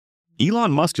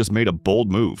Elon Musk just made a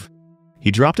bold move.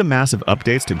 He dropped a massive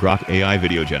updates to Grok AI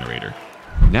video generator.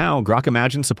 Now, Grok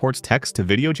Imagine supports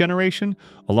text-to-video generation,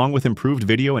 along with improved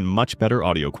video and much better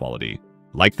audio quality.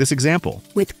 Like this example.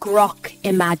 With Grok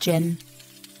Imagine.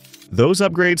 Those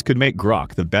upgrades could make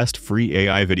Grok the best free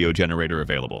AI video generator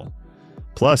available.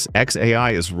 Plus,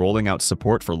 XAI is rolling out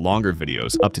support for longer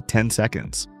videos up to 10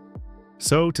 seconds.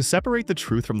 So, to separate the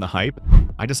truth from the hype,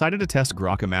 I decided to test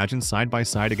Grok Imagine side by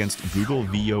side against Google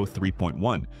Veo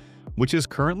 3.1, which is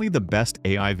currently the best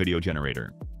AI video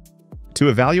generator. To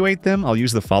evaluate them, I'll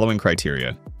use the following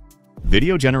criteria: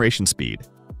 video generation speed,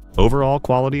 overall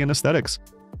quality and aesthetics,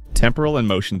 temporal and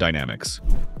motion dynamics,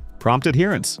 prompt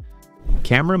adherence,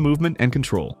 camera movement and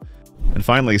control, and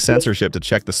finally censorship to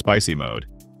check the spicy mode.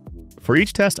 For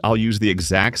each test, I'll use the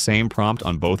exact same prompt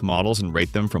on both models and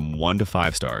rate them from 1 to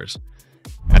 5 stars.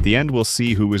 At the end, we'll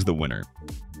see who is the winner.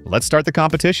 Let's start the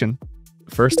competition.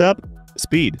 First up,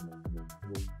 speed.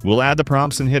 We'll add the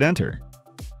prompts and hit enter.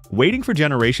 Waiting for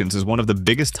generations is one of the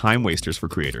biggest time wasters for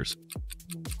creators.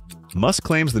 Musk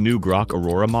claims the new Grok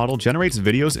Aurora model generates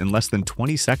videos in less than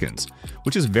 20 seconds,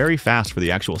 which is very fast for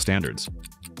the actual standards.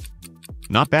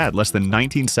 Not bad, less than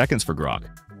 19 seconds for Grok.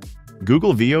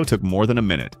 Google Veo took more than a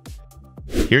minute.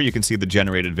 Here you can see the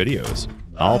generated videos,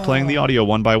 all playing the audio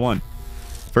one by one.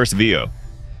 First Veo.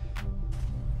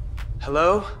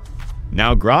 Hello?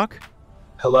 Now Grok.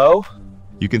 Hello?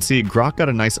 You can see Grok got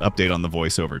a nice update on the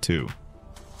voiceover too.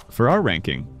 For our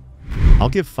ranking, I'll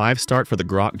give 5-star for the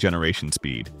Grok generation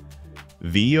speed.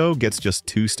 Veo gets just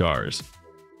 2 stars.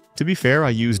 To be fair,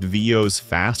 I used Veo's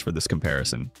fast for this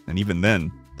comparison, and even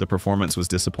then, the performance was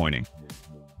disappointing.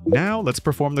 Now let's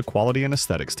perform the quality and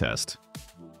aesthetics test.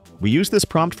 We use this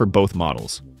prompt for both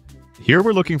models. Here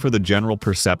we're looking for the general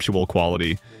perceptual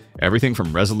quality, everything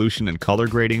from resolution and color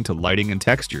grading to lighting and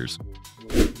textures.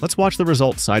 Let's watch the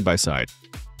results side by side.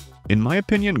 In my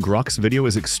opinion, Grok's video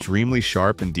is extremely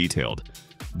sharp and detailed,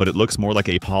 but it looks more like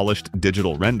a polished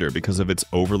digital render because of its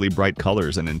overly bright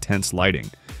colors and intense lighting,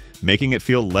 making it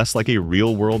feel less like a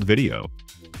real-world video.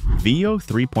 Veo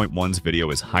 3.1's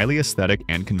video is highly aesthetic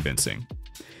and convincing.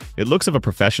 It looks of a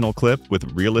professional clip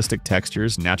with realistic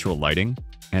textures, natural lighting,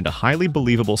 and a highly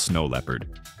believable snow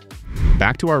leopard.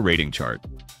 Back to our rating chart.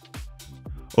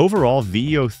 Overall,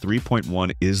 Veo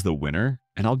 3.1 is the winner,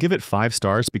 and I'll give it 5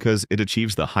 stars because it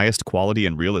achieves the highest quality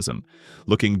and realism,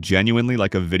 looking genuinely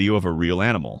like a video of a real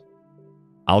animal.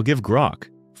 I'll give Grok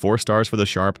 4 stars for the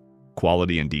sharp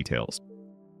quality and details.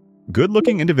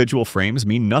 Good-looking individual frames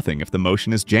mean nothing if the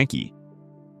motion is janky.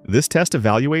 This test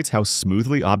evaluates how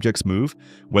smoothly objects move,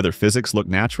 whether physics look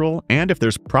natural, and if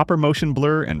there's proper motion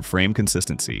blur and frame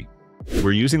consistency.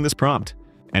 We're using this prompt,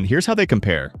 and here's how they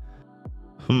compare.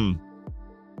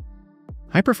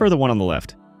 I prefer the one on the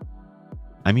left.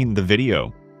 I mean the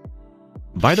video.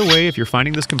 By the way, if you're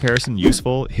finding this comparison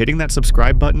useful, hitting that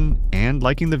subscribe button and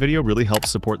liking the video really helps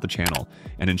support the channel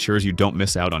and ensures you don't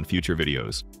miss out on future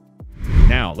videos.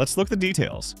 Now, let's look at the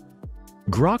details.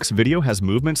 Grok's video has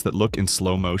movements that look in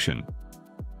slow motion.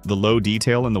 The low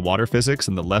detail in the water physics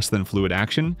and the less than fluid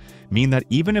action mean that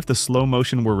even if the slow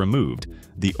motion were removed,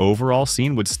 the overall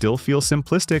scene would still feel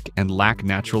simplistic and lack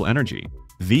natural energy.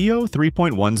 Veo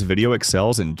 3.1's video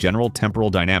excels in general temporal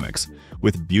dynamics,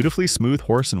 with beautifully smooth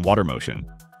horse and water motion.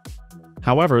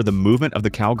 However, the movement of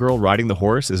the cowgirl riding the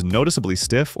horse is noticeably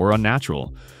stiff or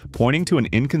unnatural, pointing to an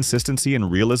inconsistency in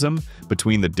realism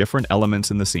between the different elements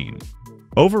in the scene.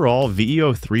 Overall,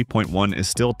 Veo 3.1 is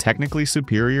still technically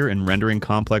superior in rendering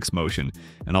complex motion,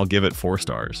 and I'll give it 4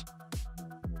 stars.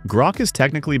 Grok is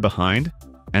technically behind,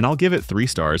 and I'll give it 3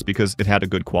 stars because it had a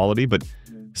good quality but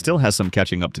still has some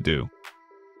catching up to do.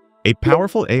 A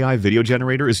powerful AI video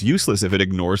generator is useless if it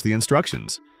ignores the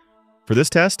instructions. For this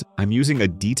test, I'm using a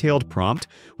detailed prompt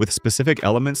with specific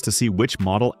elements to see which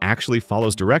model actually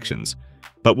follows directions,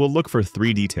 but we'll look for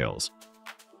 3 details.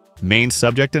 Main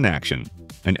subject in action: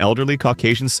 an elderly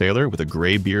Caucasian sailor with a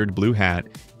gray beard, blue hat,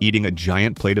 eating a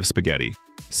giant plate of spaghetti.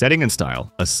 Setting and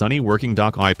style: a sunny working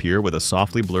dock eye pier with a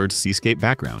softly blurred seascape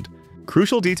background.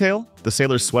 Crucial detail: the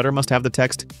sailor's sweater must have the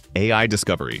text AI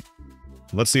Discovery.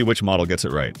 Let's see which model gets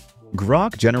it right.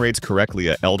 Grok generates correctly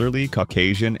an elderly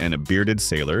Caucasian and a bearded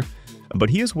sailor, but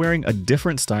he is wearing a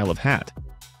different style of hat.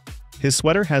 His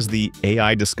sweater has the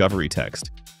AI Discovery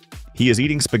text. He is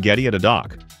eating spaghetti at a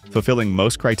dock, fulfilling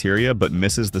most criteria but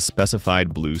misses the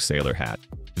specified blue sailor hat.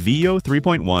 Veo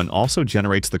 3.1 also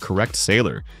generates the correct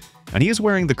sailor, and he is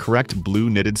wearing the correct blue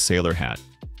knitted sailor hat.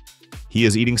 He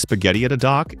is eating spaghetti at a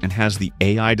dock and has the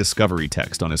AI Discovery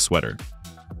text on his sweater.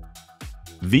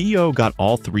 Veo got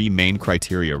all 3 main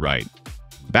criteria right.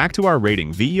 Back to our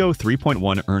rating, Veo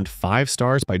 3.1 earned 5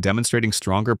 stars by demonstrating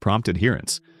stronger prompt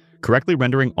adherence. correctly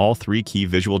rendering all 3 key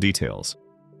visual details.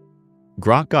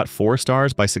 Grok got 4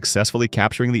 stars by successfully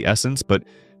capturing the essence, but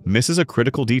misses a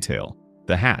critical detail: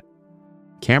 the hat.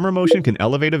 Camera motion can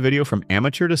elevate a video from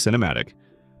amateur to cinematic.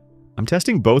 I'm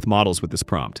testing both models with this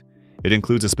prompt. It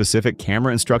includes a specific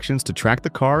camera instructions to track the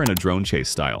car in a drone chase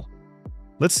style.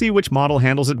 Let's see which model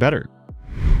handles it better.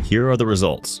 Here are the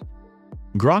results.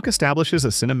 Grok establishes a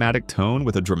cinematic tone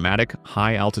with a dramatic,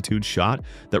 high-altitude shot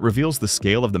that reveals the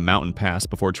scale of the mountain pass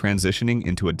before transitioning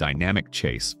into a dynamic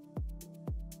chase.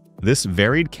 This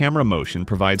varied camera motion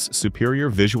provides superior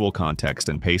visual context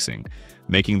and pacing,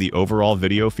 making the overall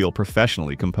video feel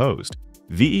professionally composed.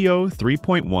 Veo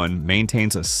 3.1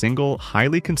 maintains a single,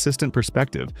 highly consistent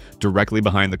perspective directly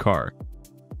behind the car.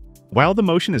 While the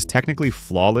motion is technically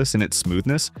flawless in its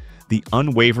smoothness, the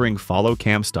unwavering follow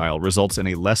cam style results in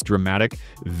a less dramatic,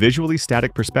 visually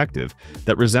static perspective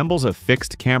that resembles a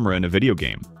fixed camera in a video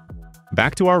game.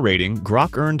 Back to our rating,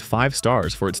 Grok earned 5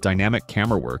 stars for its dynamic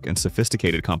camera work and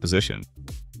sophisticated composition.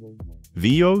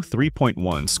 Veo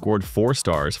 3.1 scored 4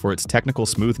 stars for its technical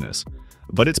smoothness,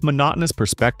 but its monotonous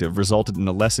perspective resulted in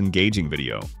a less engaging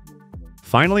video.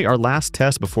 Finally, our last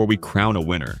test before we crown a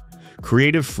winner.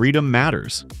 Creative freedom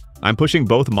matters. I'm pushing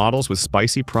both models with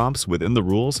spicy prompts within the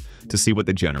rules to see what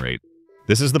they generate.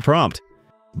 This is the prompt.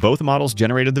 Both models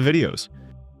generated the videos.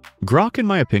 Grok, in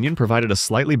my opinion, provided a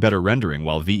slightly better rendering,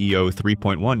 while Veo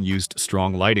 3.1 used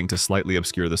strong lighting to slightly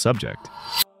obscure the subject.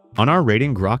 On our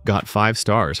rating, Grok got 5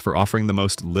 stars for offering the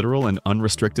most literal and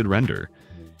unrestricted render.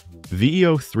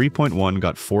 Veo 3.1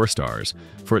 got 4 stars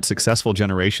for its successful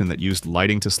generation that used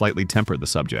lighting to slightly temper the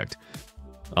subject.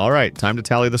 Alright, time to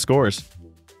tally the scores.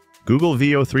 Google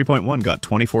Veo 3.1 got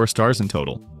 24 stars in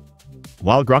total,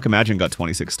 while Grok Imagine got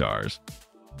 26 stars.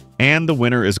 And the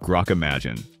winner is Grok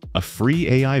Imagine, a free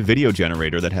AI video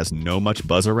generator that has no much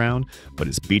buzz around, but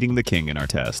is beating the king in our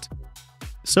test.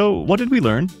 So, what did we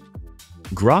learn?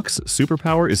 Grok's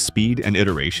superpower is speed and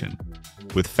iteration.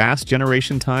 With fast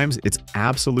generation times, it's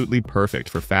absolutely perfect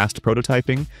for fast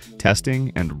prototyping,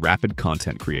 testing, and rapid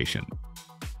content creation.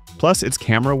 Plus, its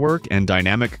camera work and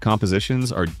dynamic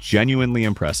compositions are genuinely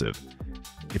impressive.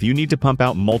 If you need to pump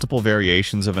out multiple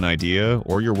variations of an idea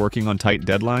or you're working on tight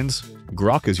deadlines,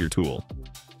 Grok is your tool.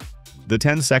 The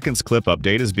 10 seconds clip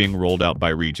update is being rolled out by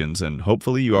regions, and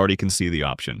hopefully you already can see the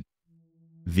option.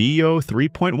 Veo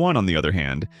 3.1, on the other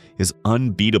hand, is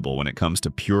unbeatable when it comes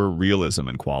to pure realism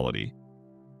and quality.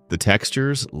 The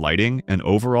textures, lighting, and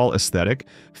overall aesthetic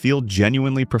feel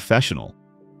genuinely professional,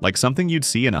 like something you'd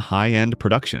see in a high-end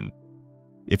production.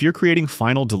 If you're creating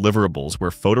final deliverables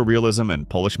where photorealism and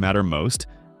polish matter most,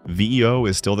 Veo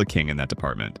is still the king in that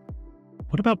department.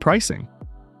 What about pricing?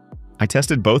 I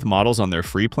tested both models on their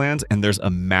free plans, and there's a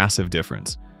massive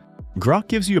difference. Grok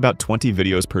gives you about 20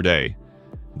 videos per day.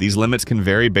 These limits can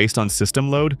vary based on system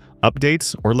load,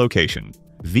 updates, or location.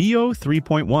 Veo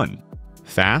 3.1,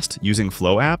 fast, using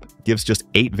Flow app, gives just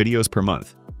 8 videos per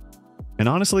month. And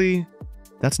honestly,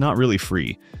 that's not really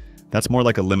free. That's more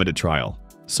like a limited trial.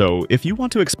 So if you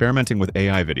want to experimenting with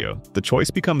AI video, the choice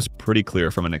becomes pretty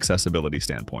clear from an accessibility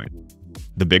standpoint.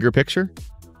 The bigger picture?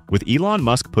 With Elon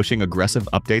Musk pushing aggressive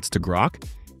updates to Grok,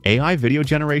 AI video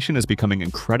generation is becoming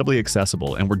incredibly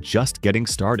accessible, and we're just getting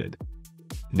started.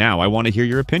 Now I want to hear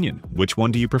your opinion. Which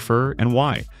one do you prefer and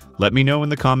why? Let me know in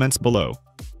the comments below.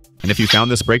 And if you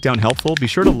found this breakdown helpful, be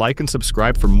sure to like and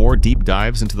subscribe for more deep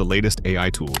dives into the latest AI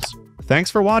tools. Thanks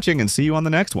for watching, and see you on the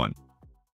next one.